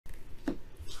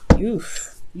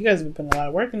Oof. You guys have been putting a lot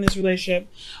of work in this relationship.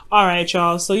 All right,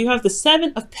 y'all. So you have the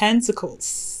Seven of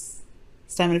Pentacles.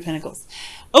 Seven of Pentacles.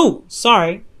 Oh,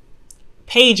 sorry.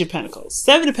 Page of Pentacles.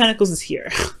 Seven of Pentacles is here.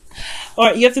 All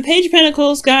right, you have the Page of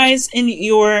Pentacles, guys, in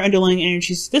your underlying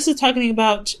energies. This is talking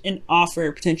about an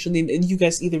offer potentially that you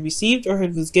guys either received or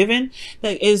was given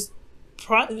that is,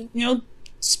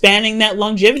 spanning that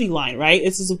longevity line, right?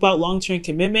 This is about long-term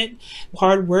commitment,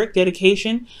 hard work,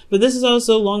 dedication. But this is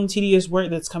also long, tedious work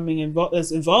that's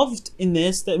that's involved in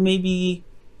this that may be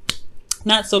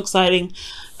not so exciting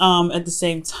at the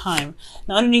same time.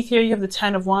 Now underneath here you have the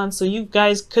Ten of Wands, so you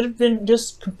guys could have been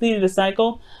just completed a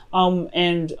cycle,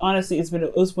 and honestly it's been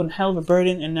a hell of a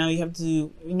burden, and now you have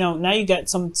to, now you got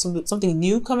something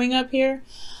new coming up here.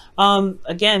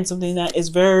 Again, something that is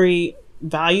very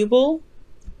valuable.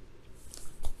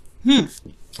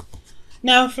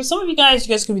 Now, for some of you guys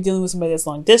could be dealing with somebody that's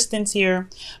long distance here.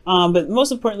 But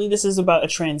most importantly, this is about a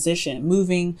transition,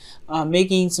 moving,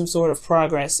 making some sort of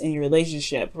progress in your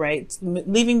relationship, right?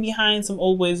 Leaving behind some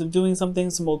old ways of doing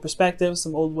something, some old perspectives,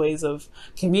 some old ways of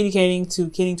communicating, to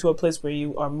getting to a place where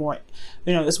you are more,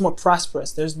 it's more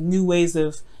prosperous. There's new ways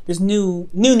of, there's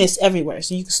newness everywhere,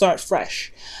 so you can start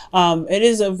fresh. It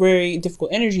is a very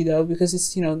difficult energy though, because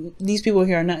it's, these people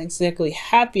here are not exactly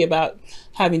happy about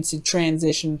having to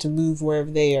transition, to move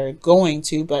wherever they are going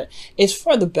to, but it's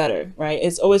for the better, right?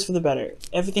 It's always for the better.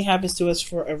 Everything happens to us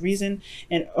for a reason,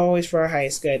 and always for our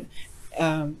highest good.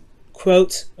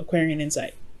 Quote Aquarian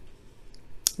Insight.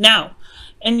 Now,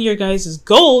 in your guys'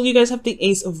 goal, you guys have the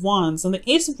Ace of Wands. And the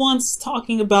Ace of Wands is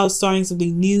talking about starting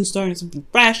something new, starting something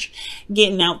fresh,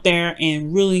 getting out there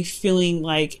and really feeling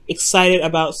like excited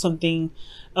about something,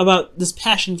 about this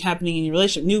passion happening in your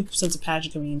relationship, new sense of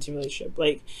passion coming into your relationship.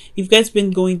 Like, you guys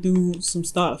been going through some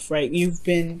stuff, right? You've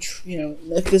been,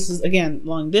 if this is, again,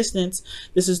 long distance,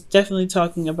 this is definitely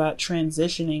talking about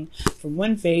transitioning from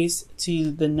one phase to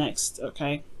the next,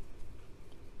 okay?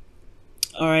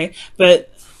 All right, but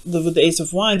with the Ace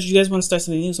of Wands, you guys want to start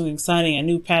something new, something exciting, a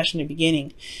new passionate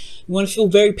beginning. You want to feel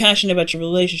very passionate about your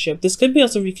relationship. This could be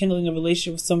also rekindling a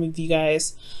relationship with some of you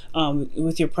guys,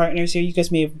 with your partners here. You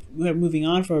guys may have moving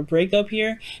on from a breakup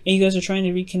here, and you guys are trying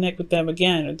to reconnect with them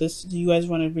again, or you guys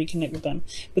want to reconnect with them.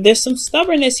 But there's some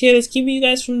stubbornness here that's keeping you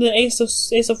guys from the Ace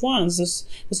of Wands,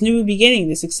 this new beginning,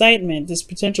 this excitement, this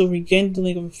potential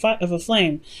rekindling of a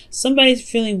flame. Somebody's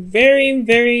feeling very,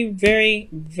 very, very,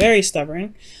 very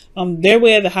stubborn. Their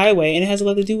way or the highway, and it has a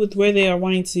lot to do with where they are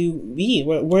wanting to be,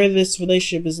 where this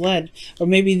relationship is led. Or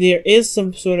maybe there is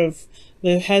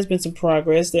there has been some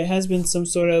progress, there has been some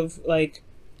sort of like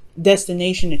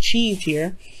destination achieved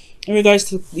here in regards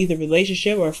to either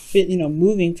relationship or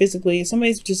moving physically.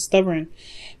 Somebody's just stubborn,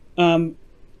 and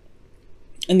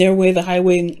their way, the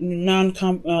highway,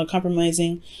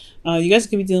 compromising. You guys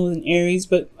could be dealing with an Aries,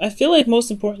 but I feel like most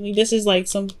importantly, this is like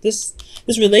this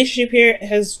relationship here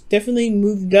has definitely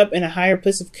moved up in a higher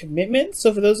place of commitment.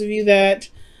 So for those of you that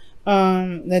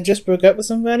just broke up with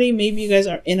somebody, maybe you guys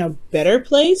are in a better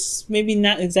place. Maybe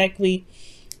not exactly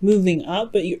moving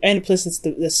up, but you're in a place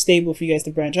that's stable for you guys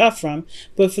to branch off from.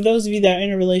 But for those of you that are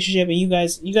in a relationship and you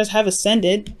guys have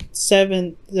ascended,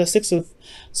 the Six of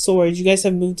Swords, you guys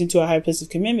have moved into a higher place of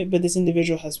commitment, but this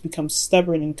individual has become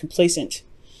stubborn and complacent.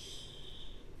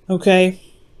 Okay,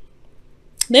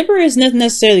 the Emperor is not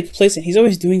necessarily complacent. He's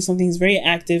always doing something. He's very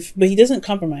active, but he doesn't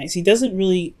compromise.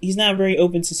 He's not very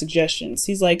open to suggestions.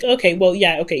 He's like, okay, well,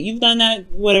 yeah, okay, you've done that,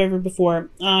 whatever, before.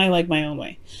 I like my own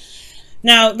way.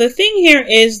 Now, the thing here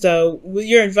is, though,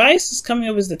 your advice is coming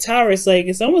up as the Tower.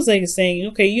 It's almost like it's saying,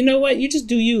 okay, you know what? You just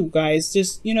do you, guys.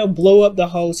 Just, blow up the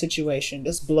whole situation.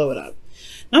 Just blow it up.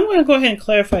 I'm going to go ahead and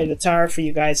clarify the Tower for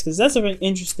you guys, because that's a very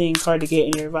interesting card to get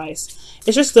in your advice.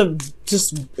 It's just to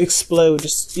explode,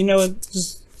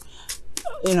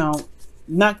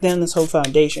 knock down this whole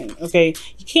foundation. Okay,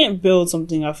 you can't build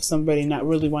something off of somebody not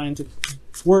really wanting to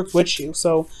work with you.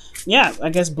 So yeah, I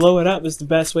guess blow it up is the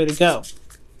best way to go.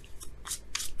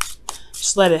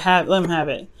 Just let them have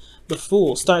it. The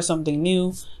Fool, start something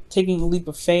new, taking a leap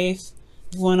of faith.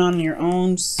 Going on your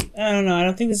own. I don't know. I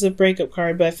don't think this is a breakup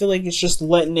card, but I feel like it's just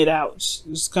letting it out.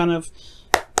 It's kind of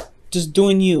just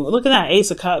doing you. Look at that,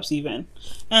 Ace of Cups even.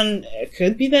 And it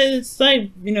could be that it's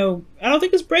like, I don't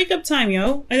think it's breakup time,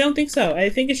 yo. I don't think so. I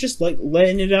think it's just like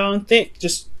letting it out on thick.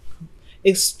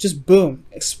 It's just boom,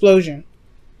 explosion.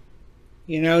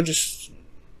 You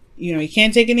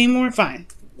can't take it anymore? Fine.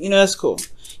 That's cool.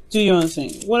 Do your own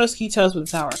thing. What else can you tell us with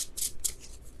the Tower?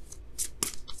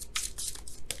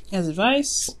 As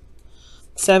advice,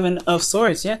 Seven of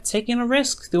Swords. Yeah, taking a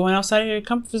risk, going outside of your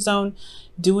comfort zone,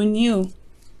 doing you.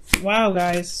 Wow,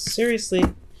 guys, seriously,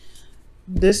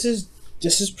 this is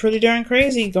this is pretty darn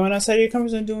crazy. Going outside of your comfort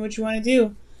zone, doing what you want to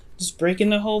do. Just breaking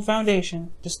the whole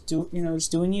foundation. Just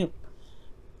just doing you.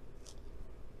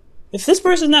 If this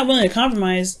person's not willing to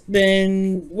compromise,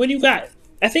 then what do you got?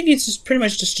 I think it's just pretty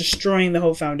much just destroying the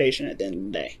whole foundation at the end of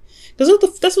the day.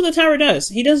 Because that's what the tower does.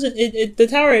 He doesn't. The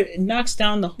tower knocks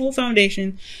down the whole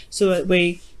foundation, so that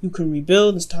way you can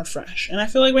rebuild and start fresh. And I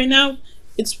feel like right now,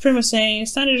 it's pretty much saying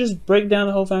it's time to just break down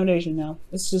the whole foundation now.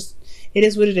 It's just, it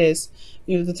is what it is.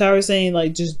 The tower is saying,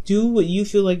 like, just do what you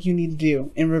feel like you need to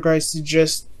do in regards to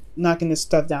just knocking this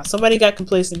stuff down. Somebody got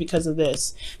complacent because of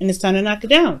this, and it's time to knock it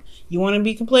down. You want to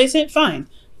be complacent? Fine.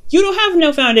 You don't have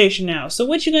no foundation now, so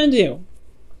what you gonna do?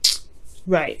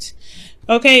 Right.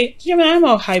 Okay, Gemini, I'm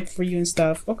all hyped for you and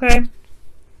stuff, okay?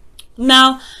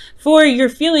 Now, for your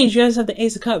feelings, you guys have the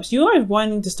Ace of Cups. You are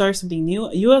wanting to start something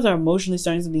new. You guys are emotionally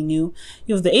starting something new.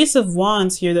 You have the Ace of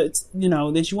Wands here that's,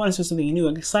 that you want to start something new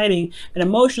and exciting. And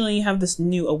emotionally, you have this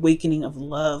new awakening of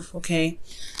love, okay?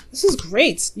 This is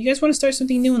great. You guys want to start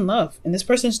something new in love. And this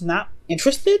person's not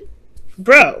interested?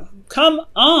 Bro, come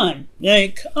on.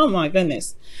 Like, oh my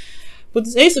goodness. With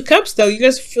this Ace of Cups, though, you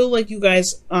guys feel like you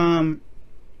guys,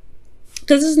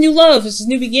 because this is new love, this is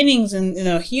new beginnings, and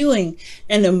healing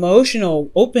and emotional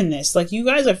openness. Like, you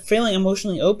guys are feeling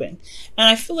emotionally open, and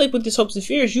I feel like with this hopes and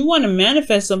fears, you want to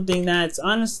manifest something that's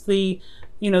honestly,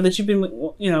 that you've been,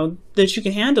 that you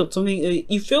can handle. Something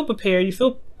you feel prepared, you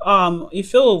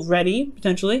feel ready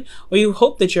potentially, or you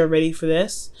hope that you're ready for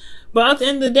this. But at the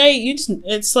end of the day,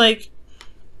 it's like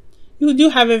you do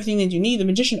have everything that you need. The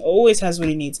magician always has what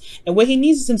he needs, and what he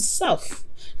needs is himself.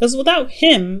 Because without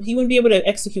him, he wouldn't be able to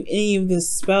execute any of his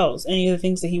spells, any of the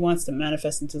things that he wants to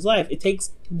manifest into his life. It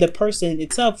takes the person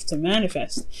itself to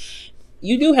manifest.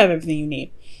 You do have everything you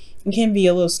need. It can be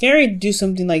a little scary to do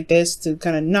something like this, to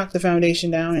kind of knock the foundation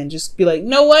down and just be like,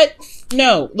 know what?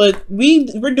 No, look,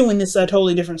 we're doing this a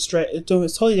totally different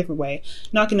way,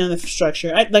 knocking down the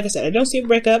structure. Like I said, I don't see a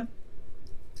breakup.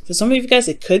 For some of you guys,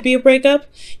 it could be a breakup.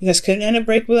 You guys could end up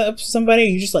breaking up with somebody.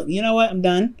 You're just like, you know what? I'm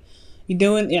done.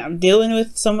 I'm dealing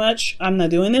with so much. I'm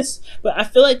not doing this. But I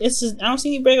feel like this is, I don't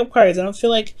see any breakup cards. I don't feel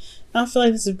like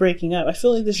this is breaking up. I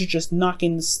feel like this is just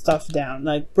knocking the stuff down,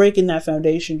 like breaking that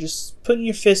foundation, just putting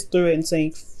your fist through it and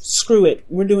saying, screw it.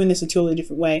 We're doing this a totally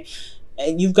different way.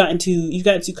 And you've gotten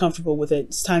too comfortable with it.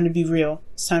 It's time to be real.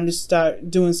 It's time to start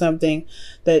doing something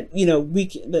that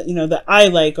that I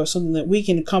like, or something that we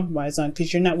can compromise on,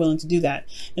 because you're not willing to do that.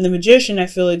 And the magician, I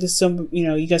feel like there's some,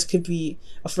 you guys could be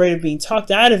afraid of being talked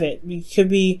out of it. You could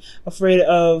be afraid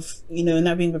of,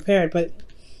 not being prepared, but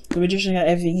the magician got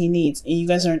everything he needs. And you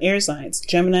guys are in air signs.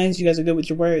 Geminis, you guys are good with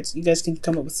your words. You guys can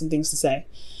come up with some things to say.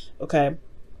 Okay.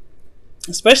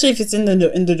 Especially if it's in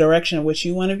the direction of which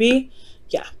you want to be.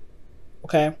 Yeah.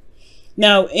 Okay.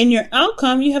 Now, in your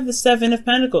outcome, you have the Seven of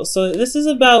Pentacles. So this is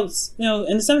about,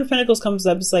 and the Seven of Pentacles comes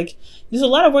up. It's like there's a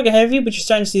lot of work ahead of you, but you're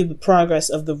starting to see the progress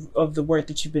of the work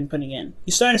that you've been putting in.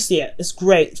 You're starting to see it. It's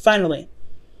great. Finally.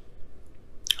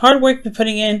 Hard work you're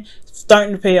putting in,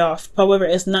 starting to pay off. However,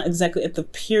 it's not exactly at the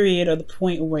period or the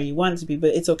point where you want it to be,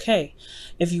 but it's okay.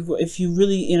 If you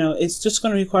really, it's just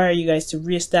going to require you guys to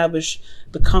reestablish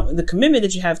the commitment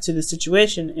that you have to the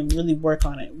situation and really work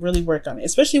on it. Really work on it,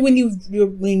 especially when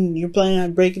you're planning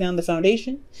on breaking down the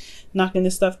foundation, knocking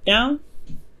this stuff down.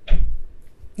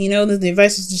 The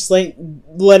advice is just like,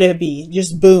 let it be.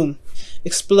 Just boom.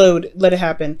 Explode. Let it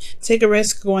happen. Take a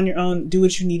risk. Go on your own. Do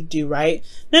what you need to do, right?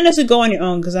 Not necessarily go on your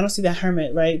own, because I don't see that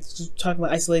hermit, right? It's just talking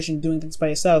about isolation, doing things by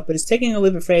yourself. But it's taking a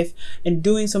leap of faith and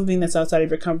doing something that's outside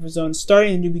of your comfort zone.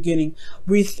 Starting a new beginning.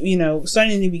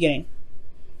 Starting a new beginning.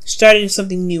 Starting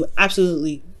something new.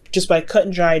 Absolutely. Just by cut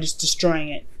and dry, just destroying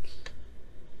it.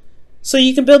 So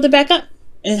you can build it back up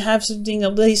and have something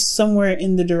at least somewhere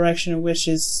in the direction of which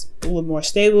is a little more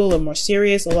stable, a little more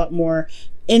serious, a lot more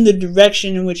in the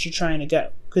direction in which you're trying to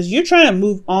go. Because you're trying to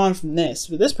move on from this.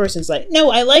 But this person's like, no,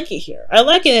 I like it here. I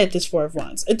like it at this Four of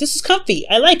Wands. This is comfy.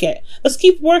 I like it. Let's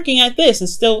keep working at this. And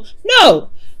still, no,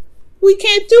 we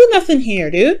can't do nothing here,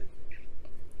 dude.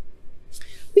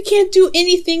 We can't do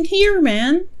anything here,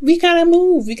 man. We gotta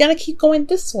move. We gotta keep going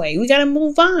this way. We gotta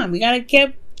move on. We gotta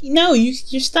get... No,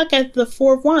 you're stuck at the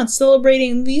Four of Wands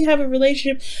celebrating. We have a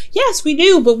relationship. Yes, we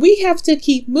do, but we have to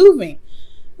keep moving.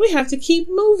 We have to keep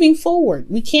moving forward.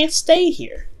 We can't stay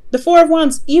here. The Four of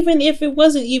Wands, even if it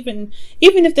wasn't even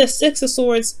if the Six of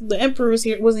Swords, the Emperor was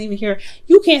here, wasn't even here,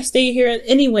 you can't stay here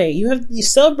anyway. You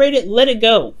celebrate it, let it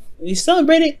go. You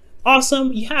celebrate it,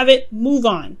 awesome, you have it, move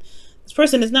on. This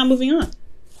person is not moving on.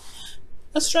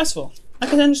 That's stressful. I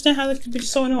can understand how that could be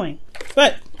so annoying.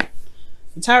 But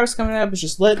the Tower's coming up. It's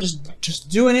just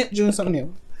doing something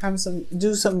new.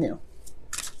 Do something new.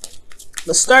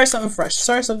 Let's start something fresh.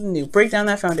 Start something new. Break down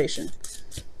that foundation.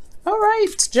 All right,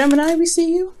 Gemini, we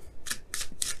see you.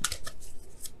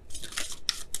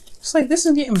 It's like, this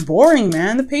is getting boring,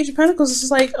 man. The Page of Pentacles is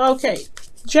just like, okay,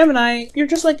 Gemini, you're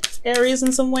just like Aries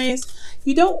in some ways.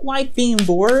 You don't like being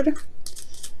bored,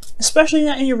 especially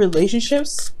not in your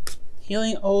relationships.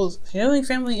 Healing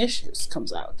family issues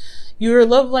comes out. Your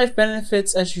love life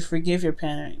benefits as you forgive your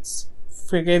parents.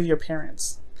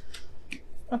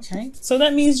 Okay, so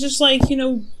that means just like, you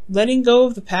know, letting go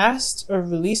of the past or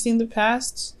releasing the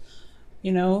past.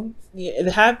 You know,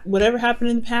 whatever happened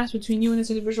in the past between you and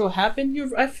this individual happened.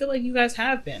 I feel like you guys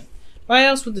have been. Why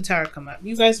else would the Tower come up?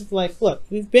 You guys have like, look,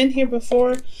 we've been here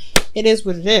before. It is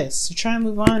what it is. You try and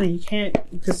move on and you can't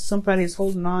because somebody is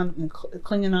holding on and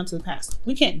clinging on to the past.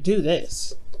 We can't do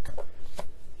this.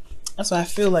 That's what I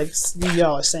feel like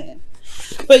y'all are saying.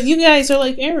 But you guys are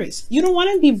like Aries. You don't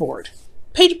want to be bored.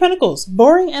 Page of Pentacles,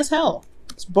 boring as hell.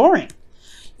 It's boring.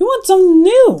 You want something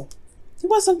new. You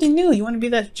want something new. You want to be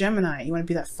that Gemini. You want to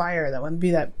be that fire. That want to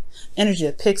be that energy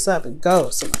that picks up and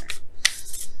goes somewhere.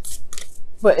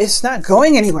 But it's not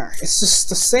going anywhere. It's just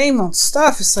the same old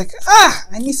stuff. It's like,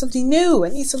 I need something new. I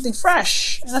need something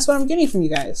fresh. And that's what I'm getting from you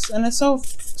guys. And it's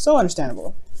so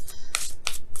understandable.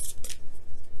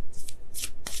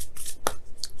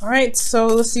 All right, so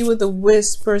let's see what the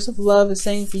Whispers of Love is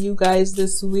saying for you guys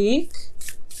this week.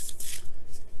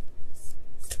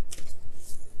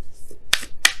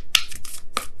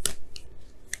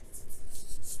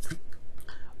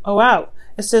 Oh, wow.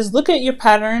 It says, look at your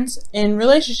patterns in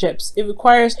relationships. It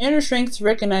requires inner strength to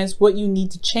recognize what you need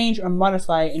to change or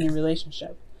modify in your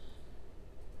relationship.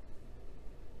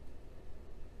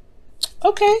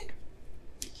 Okay.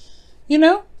 You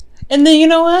know? And then, you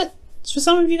know what? For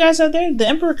some of you guys out there, the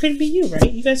Emperor could be you,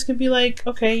 right? You guys could be like,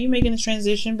 okay, you're making this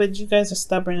transition, but you guys are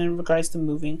stubborn in regards to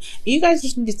moving. You guys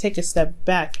just need to take a step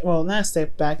back. Well, not a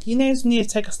step back. You guys need to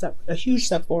take a huge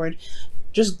step forward.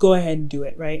 Just go ahead and do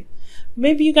it, right?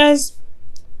 Maybe you guys,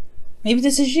 maybe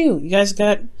this is you. You guys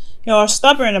are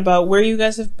stubborn about where you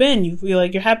guys have been. You feel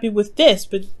like you're happy with this,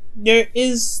 but there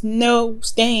is no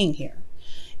staying here.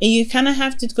 And you kind of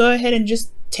have to go ahead and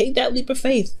just take that leap of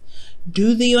faith.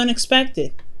 Do the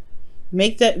unexpected.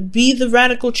 Be the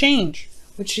radical change,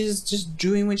 which is just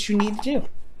doing what you need to do.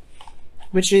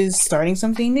 Which is starting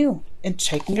something new and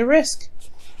taking a risk.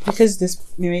 Because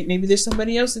maybe there's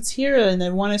somebody else that's here and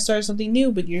they want to start something new,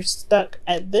 but you're stuck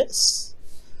at this.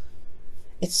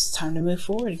 It's time to move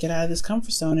forward, get out of this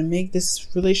comfort zone and make this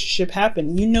relationship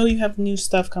happen. You know you have new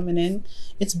stuff coming in.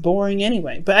 It's boring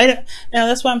anyway. But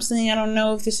that's why I'm saying I don't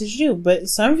know if this is you. But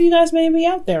some of you guys may be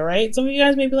out there, right? Some of you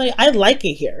guys may be like, I like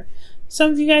it here.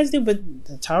 Some of you guys do, but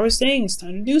the Tower is saying it's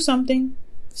time to do something.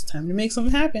 It's time to make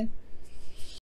something happen.